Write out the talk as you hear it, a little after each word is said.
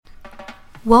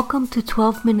Welcome to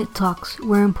 12-Minute Talks,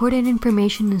 where important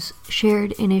information is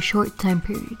shared in a short time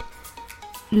period.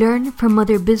 Learn from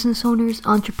other business owners,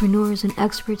 entrepreneurs, and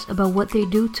experts about what they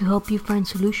do to help you find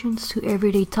solutions to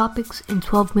everyday topics in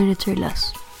 12 minutes or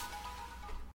less.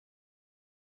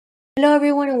 Hello,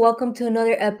 everyone, and welcome to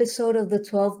another episode of the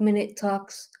 12-Minute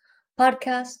Talks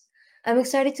podcast. I'm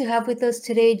excited to have with us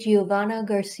today Giovanna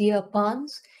Garcia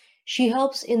Pons. She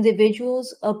helps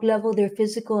individuals uplevel their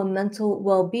physical and mental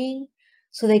well-being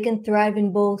so they can thrive in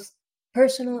both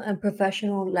personal and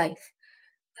professional life.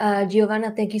 Giovanna,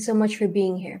 thank you so much for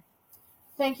being here.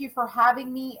 Thank you for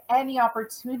having me. Any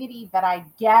opportunity that I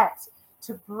get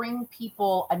to bring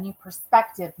people a new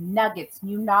perspective, nuggets,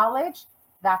 new knowledge,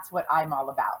 that's what I'm all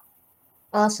about.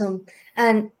 Awesome.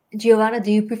 And Giovanna,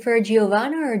 do you prefer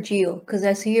Giovanna or Geo? Because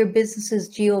I see your business is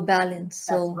Geo Balance.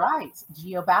 That's So right,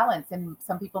 Geo Balance. And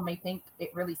some people may think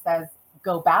it really says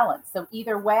Go Balance. So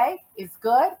either way is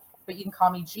good, but you can call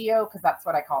me Geo because that's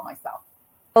what I call myself.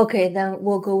 okay, then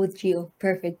we'll go with Geo.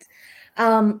 Perfect.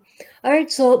 Um, all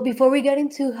right, so before we get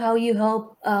into how you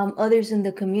help others in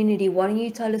the community, why don't you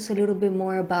tell us a little bit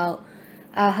more about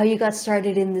how you got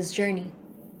started in this journey?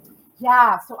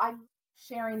 Yeah, so I'm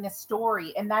sharing this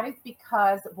story, and that is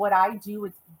because what I do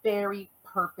is very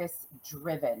purpose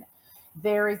driven.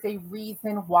 There is a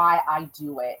reason why I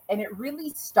do it, and it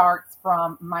really starts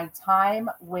from my time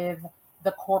with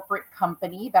the corporate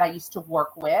company that I used to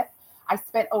work with. I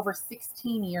spent over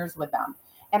 16 years with them.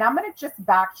 And I'm going to just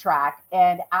backtrack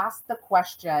and ask the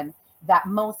question that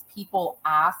most people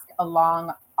ask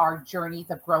along our journeys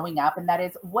of growing up, and that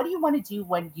is, what do you want to do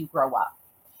when you grow up?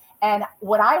 And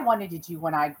what I wanted to do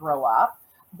when I grow up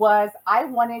was I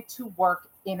wanted to work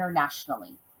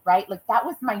internationally, right? Like that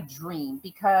was my dream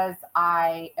because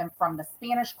I am from the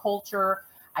Spanish culture.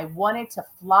 I wanted to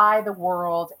fly the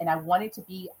world and I wanted to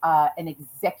be an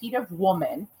executive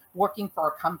woman working for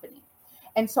a company.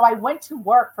 And so I went to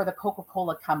work for the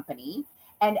Coca-Cola company.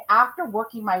 And after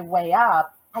working my way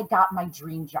up, I got my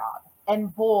dream job.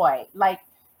 And boy, like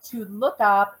to look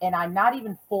up, and I'm not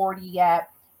even 40 yet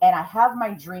and I have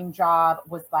my dream job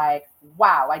was like,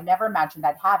 wow, I never imagined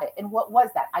I'd have it. And what was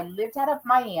that? I lived out of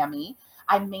Miami.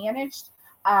 I managed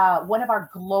one of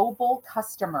our global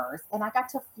customers, and I got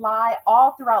to fly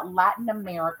all throughout Latin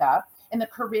America and the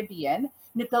Caribbean,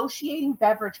 negotiating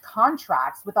beverage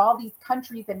contracts with all these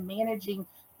countries and managing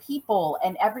people.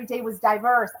 And every day was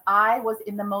diverse. I was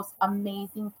in the most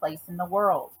amazing place in the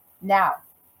world. Now,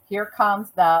 here comes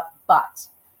the but,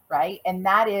 right? And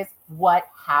that is what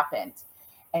happened.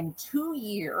 And 2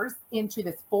 years into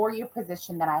this 4 year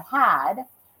position that I had,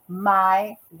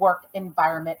 my work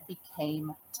environment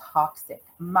became toxic.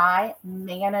 My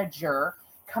manager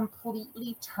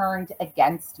completely turned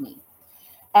against me.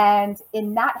 And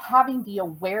in not having the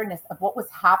awareness of what was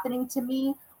happening to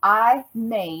me, I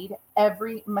made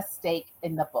every mistake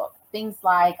in the book. Things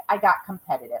like I got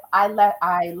competitive. I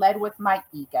led with my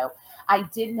ego. I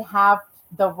didn't have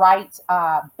the right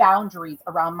boundaries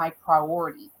around my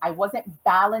priorities. I wasn't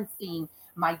balancing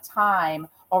my time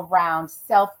around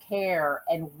self-care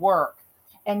and work.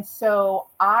 And so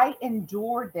I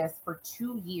endured this for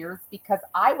 2 years because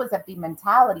I was of the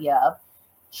mentality of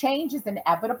change is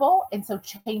inevitable. And so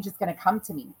change is going to come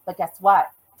to me. But guess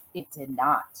what? It did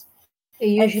not. It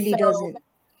And usually so, doesn't.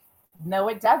 no,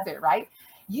 it doesn't, right?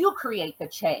 You create the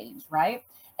change, right?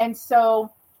 And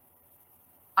so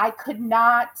I could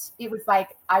not, it was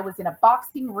like I was in a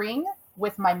boxing ring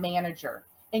with my manager,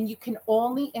 and you can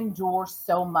only endure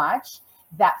so much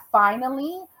that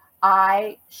finally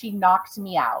she knocked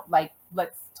me out. Like,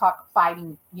 let's talk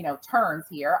fighting, terms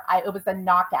here. It was a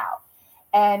knockout.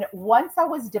 And once I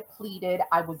was depleted,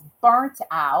 I was burnt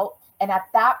out. And at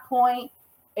that point,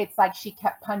 it's like she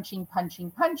kept punching,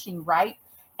 punching, punching, right?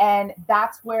 And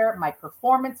that's where my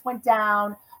performance went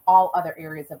down. All other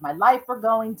areas of my life were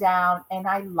going down, and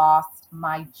I lost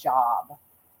my job.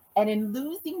 And in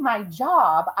losing my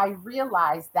job, I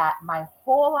realized that my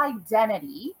whole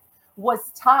identity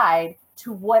was tied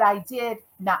to what I did,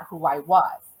 not who I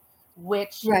was,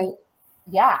 which, Right.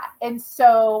 yeah. And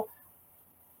so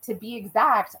to be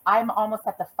exact, I'm almost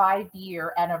at the 5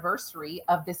 year anniversary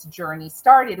of this journey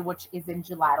started, which is in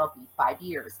July, it'll be 5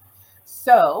 years.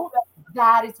 So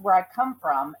that is where I come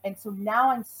from. And so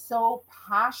now I'm so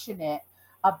passionate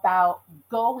about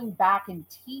going back and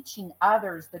teaching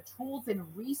others the tools and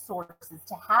resources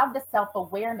to have the self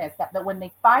awareness that when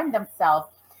they find themselves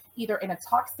either in a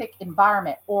toxic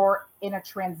environment or in a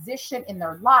transition in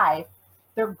their life,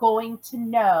 they're going to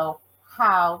know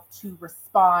how to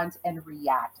respond and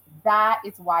react. That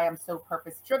is why I'm so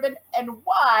purpose driven and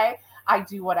why I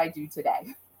do what I do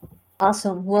today.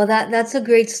 Awesome. Well, that's a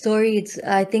great story. It's,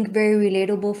 I think, very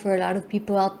relatable for a lot of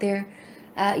people out there.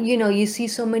 You see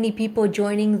so many people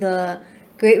joining the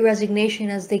Great Resignation,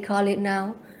 as they call it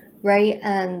now, right?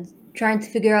 And trying to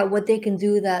figure out what they can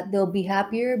do that they'll be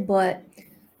happier, but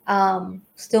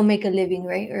still make a living,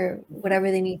 right? Or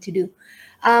whatever they need to do.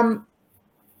 Um,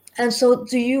 and so,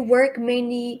 do you work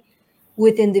mainly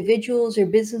with individuals or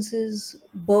businesses,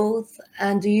 both?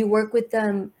 And do you work with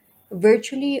them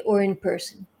virtually or in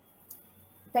person?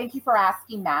 Thank you for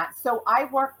asking that. So I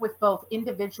work with both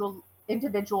individuals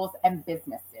and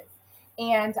businesses.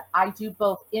 And I do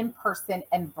both in person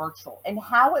and virtual. And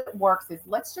how it works is,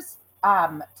 let's just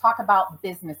talk about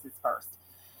businesses first.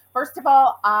 First of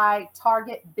all, I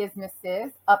target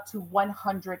businesses up to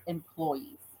 100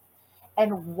 employees.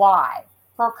 And why?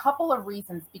 For a couple of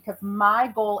reasons, because my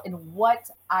goal and what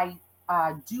I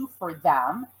do for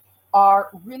them are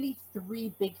really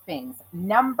three big things.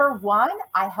 Number one,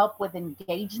 I help with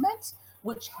engagement,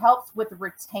 which helps with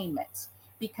retainment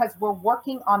because we're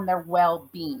working on their well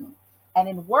being. And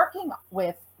in working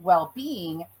with well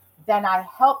being, then I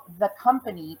help the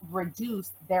company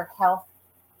reduce their health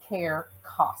care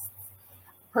costs,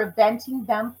 preventing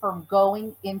them from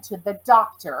going into the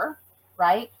doctor,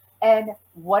 right? And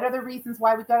what are the reasons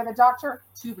why we go to the doctor?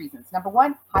 Two reasons. Number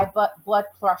one, high blood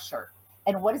pressure.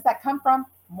 And what does that come from?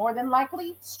 More than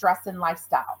likely, stress and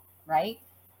lifestyle, right?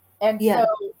 And Yeah.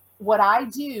 so, what I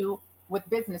do with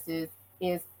businesses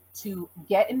is to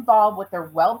get involved with their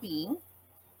well being,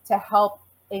 to help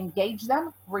engage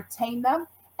them, retain them,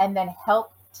 and then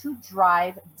help to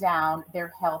drive down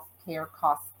their health care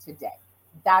costs today.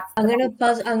 That's I'm the gonna big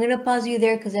pause. I'm gonna pause you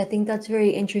there because I think that's very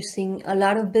interesting. A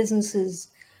lot of businesses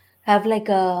have like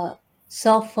a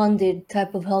self-funded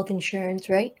type of health insurance,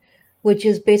 right? Which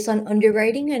is based on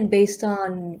underwriting and based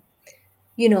on,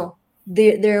 you know,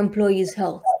 their employees'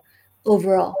 health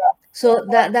overall. So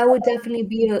that would definitely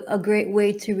be a great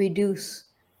way to reduce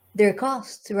their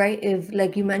costs, right? If,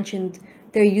 like you mentioned,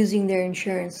 they're using their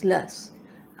insurance less.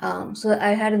 So I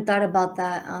hadn't thought about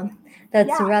that. That's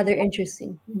yeah. rather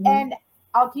interesting. Hmm. And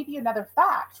I'll give you another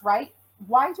fact, right?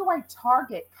 Why do I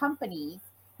target companies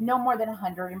no more than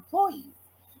 100 employees?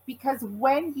 Because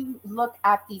when you look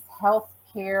at these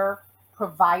healthcare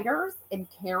providers and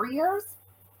carriers,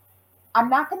 I'm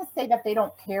not going to say that they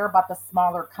don't care about the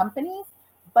smaller companies,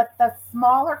 but the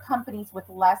smaller companies with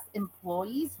less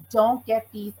employees don't get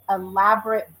these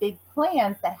elaborate big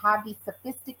plans that have these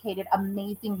sophisticated,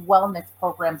 amazing wellness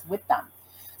programs with them.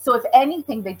 So, if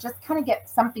anything, they just kind of get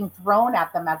something thrown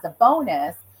at them as a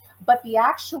bonus. But the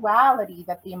actuality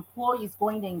that the employee is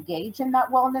going to engage in that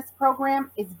wellness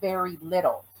program is very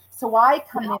little. So, I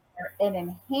come in there and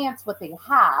enhance what they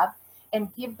have and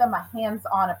give them a hands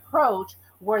on approach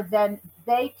where then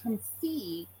they can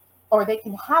see or they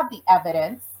can have the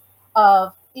evidence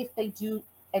of if they do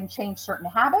and change certain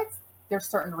habits, there's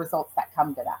certain results that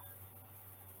come to that.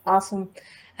 Awesome.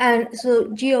 And so,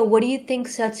 Gio, what do you think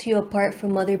sets you apart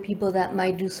from other people that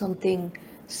might do something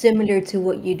similar to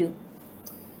what you do?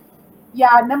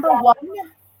 Yeah, number one,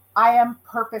 I am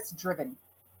purpose driven.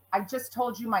 I just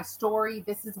told you my story.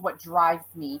 This is what drives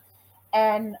me.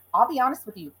 And I'll be honest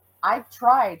with you, I've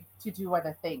tried to do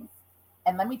other things.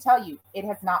 And let me tell you, it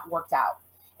has not worked out.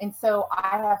 And so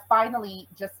I have finally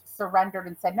just surrendered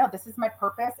and said, no, this is my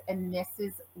purpose and this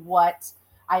is what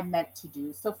I'm meant to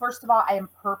do. So, first of all, I am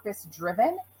purpose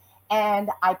driven and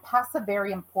I pass a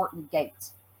very important gate.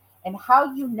 And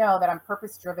how you know that I'm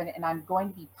purpose driven and I'm going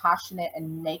to be passionate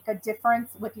and make a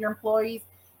difference with your employees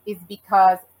is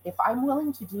because if I'm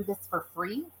willing to do this for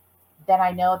free, then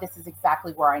I know this is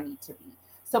exactly where I need to be.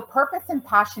 So, purpose and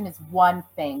passion is one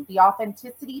thing. The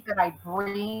authenticity that I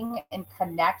bring and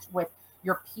connect with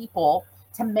your people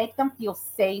to make them feel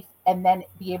safe and then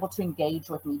be able to engage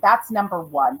with me. That's number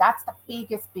one. That's the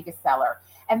biggest seller.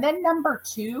 And then number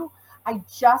two, I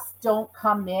just don't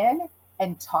come in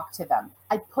and talk to them.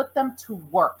 I put them to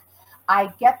work.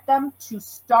 I get them to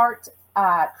start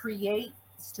create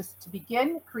to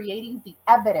begin creating the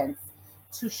evidence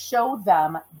to show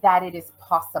them that it is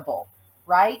possible,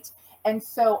 right? And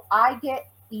so I get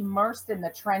immersed in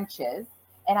the trenches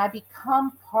and I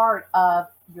become part of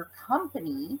your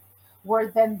company where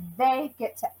then they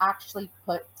get to actually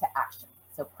put to action.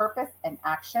 So purpose and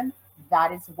action,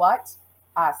 that is what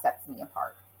sets me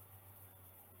apart.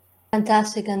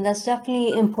 Fantastic, and that's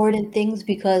definitely important things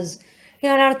because, a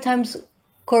lot of times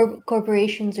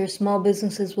corporations or small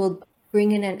businesses will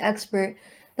bring in an expert.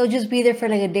 They'll just be there for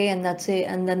like a day and that's it,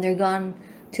 and then they're gone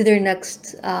to their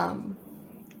next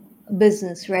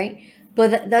business, right?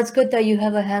 But that's good that you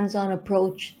have a hands-on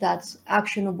approach that's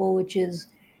actionable, which is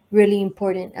really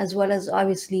important, as well as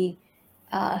obviously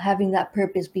having that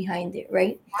purpose behind it,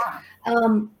 right?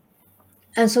 Yeah.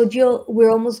 And so, Jill, we're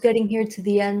almost getting here to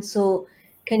the end. So,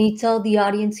 can you tell the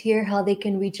audience here how they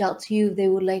can reach out to you if they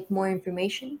would like more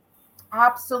information?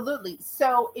 Absolutely.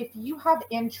 So, if you have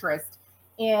interest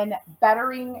in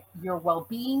bettering your well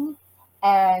being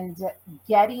and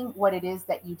getting what it is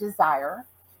that you desire,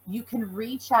 you can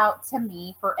reach out to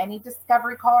me for any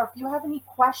discovery call, or if you have any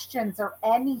questions or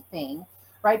anything,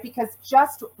 right? Because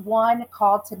just one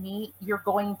call to me, you're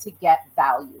going to get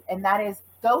value. And that is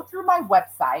go through my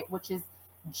website, which is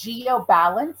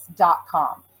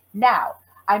geobalance.com. Now,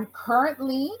 I'm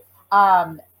currently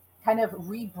kind of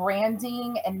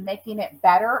rebranding and making it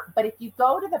better. But if you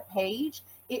go to the page,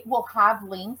 it will have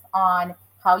links on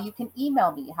how you can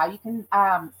email me, how you can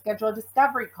schedule a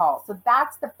discovery call. So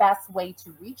that's the best way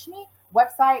to reach me.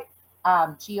 Website,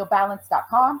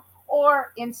 geobalance.com,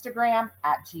 or Instagram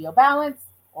at geobalance,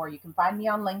 or you can find me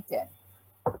on LinkedIn.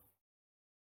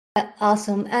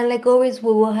 Awesome. And like always,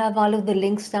 we will have all of the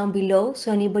links down below.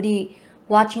 So anybody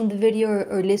watching the video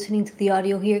or listening to the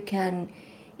audio here can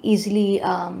easily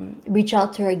reach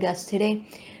out to our guest today.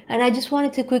 And I just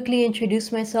wanted to quickly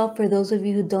introduce myself for those of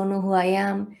you who don't know who I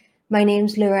am. My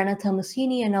name's Lorena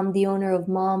Tomasini, and I'm the owner of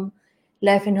Mom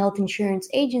Life and Health Insurance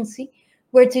Agency,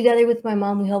 where together with my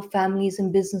mom, we help families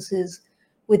and businesses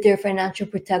with their financial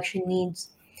protection needs.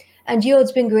 And Gio,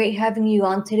 it's been great having you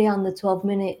on today on the 12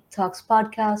 Minute Talks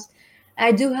podcast.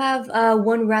 I do have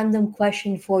one random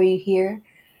question for you here.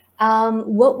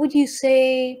 What would you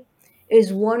say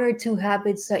is one or two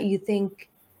habits that you think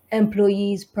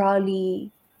employees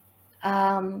probably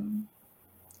um,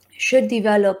 should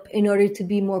develop in order to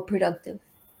be more productive?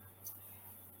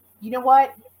 You know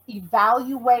what?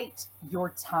 Evaluate your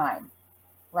time,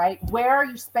 right? Where are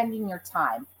you spending your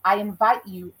time? I invite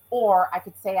you, or I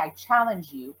could say I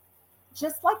challenge you,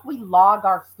 just like we log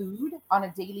our food on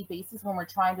a daily basis when we're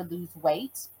trying to lose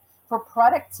weight, for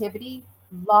productivity,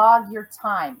 log your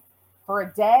time for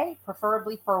a day,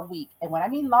 preferably for a week. And when I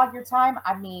mean log your time,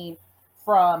 I mean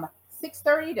from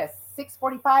 6:30 to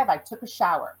 6:45, I took a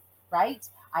shower, right?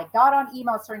 I got on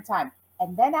email a certain time.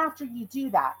 And then after you do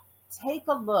that, take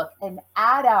a look and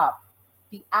add up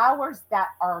the hours that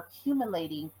are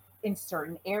accumulating in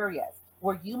certain areas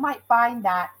where you might find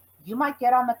that you might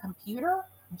get on the computer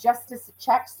just to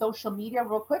check social media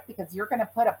real quick because you're going to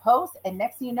put a post, and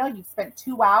next thing you know, you've spent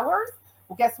 2 hours.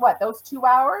 Well, guess what? Those 2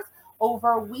 hours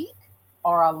over a week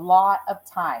are a lot of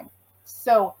time.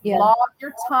 So log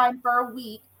your time for a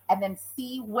week and then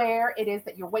see where it is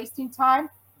that you're wasting time.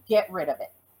 Get rid of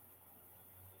it.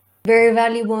 Very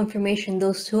valuable information.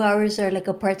 Those 2 hours are like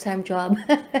a part-time job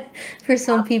for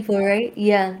some people, right?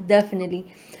 Yeah,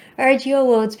 definitely. All right, Gio,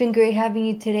 well, it's been great having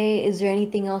you today. Is there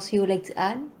anything else you would like to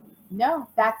add? No,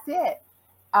 that's it.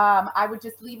 I would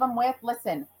just leave them with,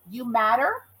 listen, you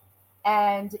matter,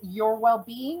 and your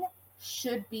well-being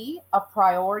should be a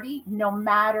priority no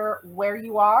matter where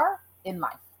you are in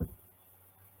life.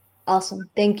 Awesome.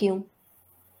 Thank you.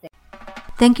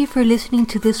 Thank you for listening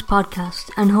to this podcast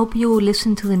and hope you will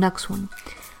listen to the next one.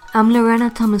 I'm Lorena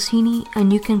Tomasini,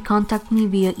 and you can contact me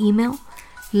via email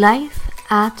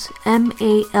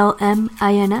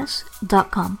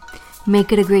life@malmins.com.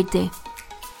 Make it a great day.